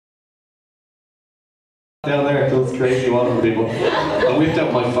Down there, those crazy wonderful people. I whipped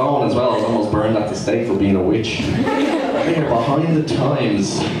out my phone as well. I was almost burned at the stake for being a witch. They're behind the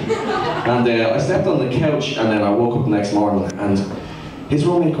times. And I slept on the couch, and then I woke up the next morning, and his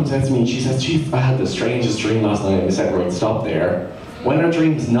roommate comes out to me and she says, "Chief, I had the strangest dream last night." And I said, "Right, stop there. When are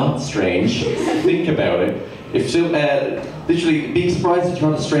dreams not strange? Think about it. If literally being surprised that you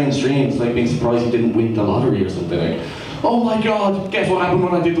had a strange dream is like being surprised you didn't win the lottery or something. Like, oh my God, guess what happened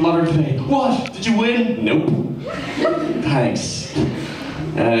when I did the lottery today? What? Did you win? Nope. Thanks.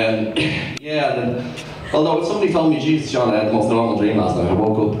 Yeah, then, although somebody told me, Jesus, Sean, I had the most normal dream last night. I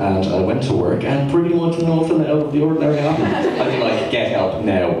woke up and I went to work and pretty much nothing out of the ordinary happened. I'd be like, get help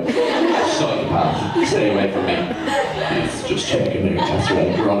now. Psychopath, stay away from me. It's just checking out, that's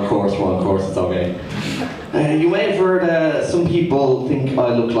right. We're on course, it's okay. You may have heard some people think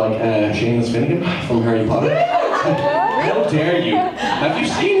I look like Seamus Finnegan from Harry Potter. How dare you? Have you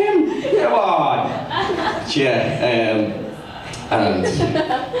seen him? Come on! Yeah, and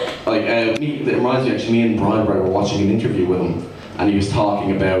like, it reminds me actually, me and Brian were watching an interview with him, and he was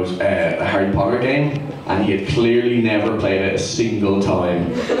talking about a Harry Potter game, and he had clearly never played it a single time.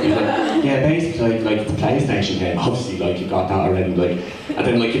 He was like, yeah, basically like the PlayStation game, obviously like you got that already, like, and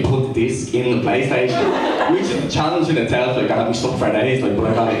then like you put the disc in the PlayStation, which is a challenge in itself, like I had me stuck for days, like, but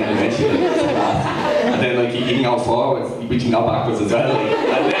I got it eventually, and then like you can go forwards, you can go backwards as well, like,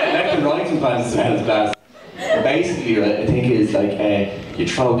 and then left and right sometimes as well as class. Basically, I think it's like you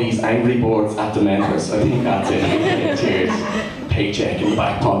throw these angry boards at the mentors. I think that's it. Cheers. Paycheck in the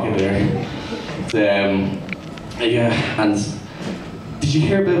back pocket there. Yeah, and did you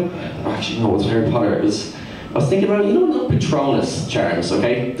hear about? Actually, no, it was Harry Potter. I was thinking about, you know, the Patronus charms.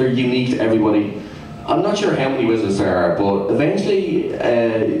 Okay, they're unique to everybody. I'm not sure how many wizards there are, but eventually,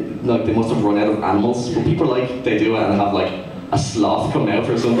 like they must have run out of animals. But people like they do and have like a sloth come out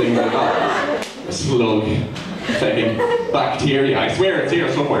or something like that. A slug, fucking bacteria, I swear it's here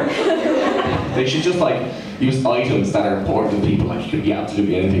somewhere. They should just like use items that are important to people, like it could be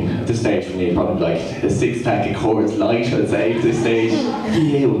absolutely anything. At this stage for me, probably like a 6-pack of Coors Light, I'd say at this stage.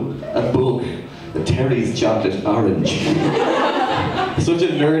 Ew, a book, a Terry's chocolate orange. Such a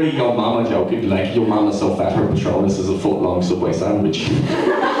nerdy yo mama joke, you'd be like, your mama's so fat her Patronus is a foot-long Subway sandwich.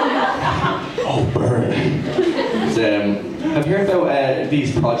 Oh, burn. Have you heard about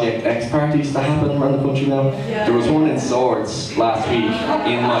these Project X parties that happen around the country now? Yeah. There was one in Swords last week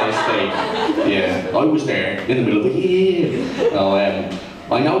in my estate. Yeah, I was there in the middle of the year.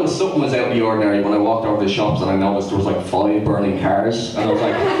 I noticed something was out of the ordinary when I walked over the shops, and I noticed there was like 5 burning cars, and I was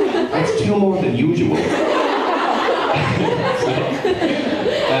like, that's 2 more than usual.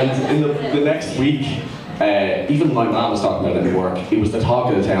 And in the next week, even my mom was talking about it at work. It was the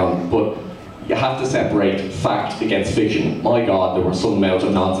talk of the town, but you have to separate fact against fiction. My God, there was some amount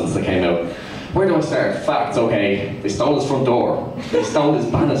of nonsense that came out. Where do I start? Facts, okay. They stole his front door. They stole his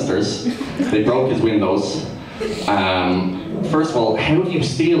banisters. They broke his windows. First of all, how do you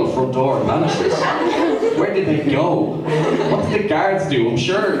steal a front door and banisters? Where did they go? What did the guards do? I'm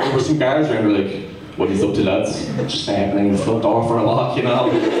sure there were some guards around who were like, what is up to lads? Just opening the front door for a walk, you know?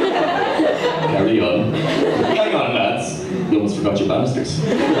 Carry on. Hang on, lads. You almost forgot your banisters.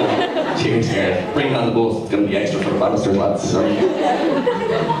 Cheers here. Bring on the bus. It's going to be extra for the banisters, lads. Sorry.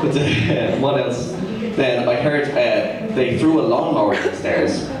 But what else? Then I heard they threw a lawnmower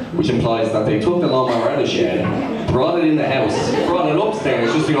downstairs, which implies that they took the lawnmower out of the shed, brought it in the house, brought it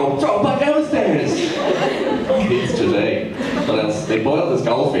upstairs just to go, throw it back downstairs. Kids today. What else? They boiled this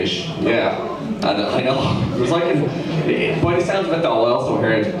goldfish. Yeah. And I know, it was like, by the sound of it though, I also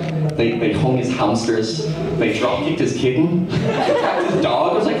heard they hung his hamsters, they drop-kicked his kitten, they attacked his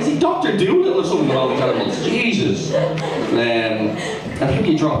dog. I was like, is he Dr. Doolittle or something with all these animals? Jesus. I think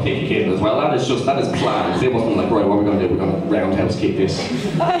he drop-kicked a kitten as well. That is planned. It wasn't like, right, what are we going to do? We're going to roundhouse kick this.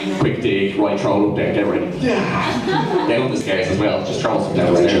 Quick dig, right, throw it up there, get ready. Down the stairs as well, just throw some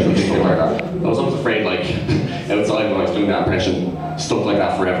down the stairs and things like that. I was always afraid, like, outside when I was doing that impression, stuck like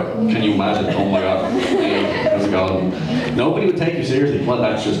that forever. Can you imagine? Oh my God. Hey, how's it going? Nobody would take you seriously. Well,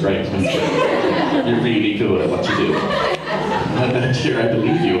 that's just great. You're really good at what you do. And sure, I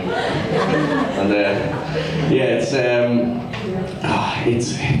believe you. And yeah,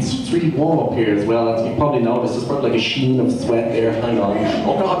 it's really warm up here as well. As you probably noticed, there's probably like a sheen of sweat there. Hang on.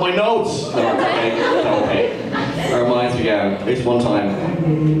 Oh God, my notes! No, it's okay. That reminds me, it's one time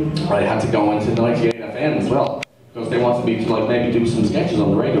I had to go into 98 FM as well, because they wanted me to like maybe do some sketches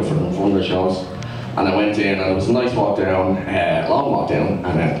on the radio for one of their shows. And I went in, and it was a nice walk down, long walk down,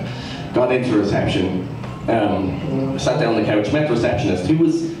 and then got into the reception, sat down on the couch, met the receptionist, who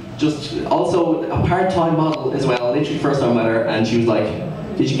was just also a part-time model as well. Literally first time I met her, and she was like,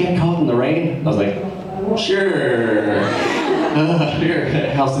 "Did you get caught in the rain?" I was like, Sure.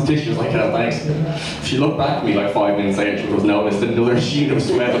 Here, how's the dishes? Like, thanks. She looked back at me like 5 minutes later, she was noticed another sheet of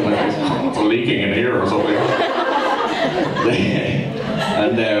sweat on my face. It's leaking in here or something.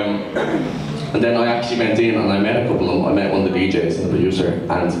 And then I actually went in and I met a couple of them. I met one of the DJs and the producer,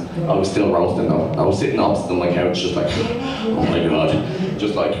 and I was still roasting them. I was sitting opposite on my couch just like, oh my god,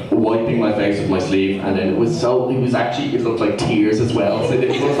 just like wiping my face with my sleeve, and then it looked like tears as well. So you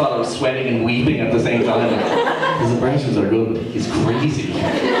would have thought I was sweating and weeping at the same time. His impressions are good, but he's crazy.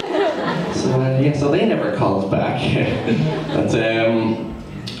 So they never called back.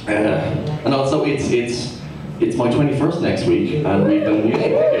 And also it's my 21st next week, and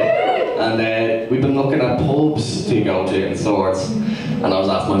we've been looking at pubs to go to in Swords, and I was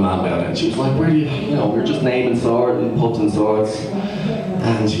asking my mum about it, and she was like, where do we're just naming pubs and Swords,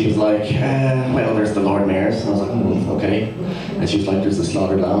 and she was like, well, there's the Lord Mayor's, and I was like, okay, and she was like, there's the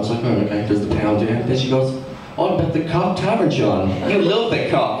Slaughtered Lamb. I was like, okay, there's the Pound, yeah. Then she goes, what about the Cock Tavern, Sean? You love the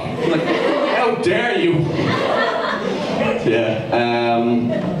cock. I'm like, how dare you? Yeah,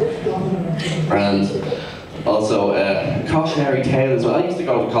 and also, cautionary tale as well. I used to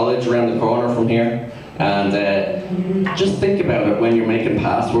go to college around the corner from here, and just think about it when you're making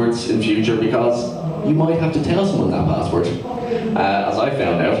passwords in future, because you might have to tell someone that password. As I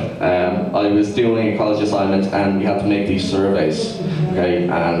found out, I was doing a college assignment and we had to make these surveys, okay,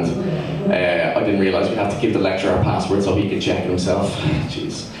 and I didn't realise we had to give the lecturer a password so he could check himself.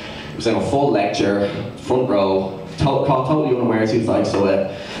 Jeez. It was in a full lecture, front row, totally unaware. He was like,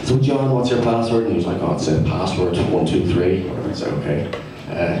 so John, what's your password? And he was like, oh, it's a password 123. Whatever. He's like,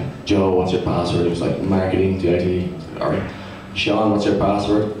 okay. Joe, what's your password? He was like, marketing, DIT. Alright. Sean, what's your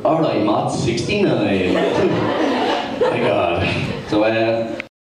password? Alright, Matt, 69. My God. So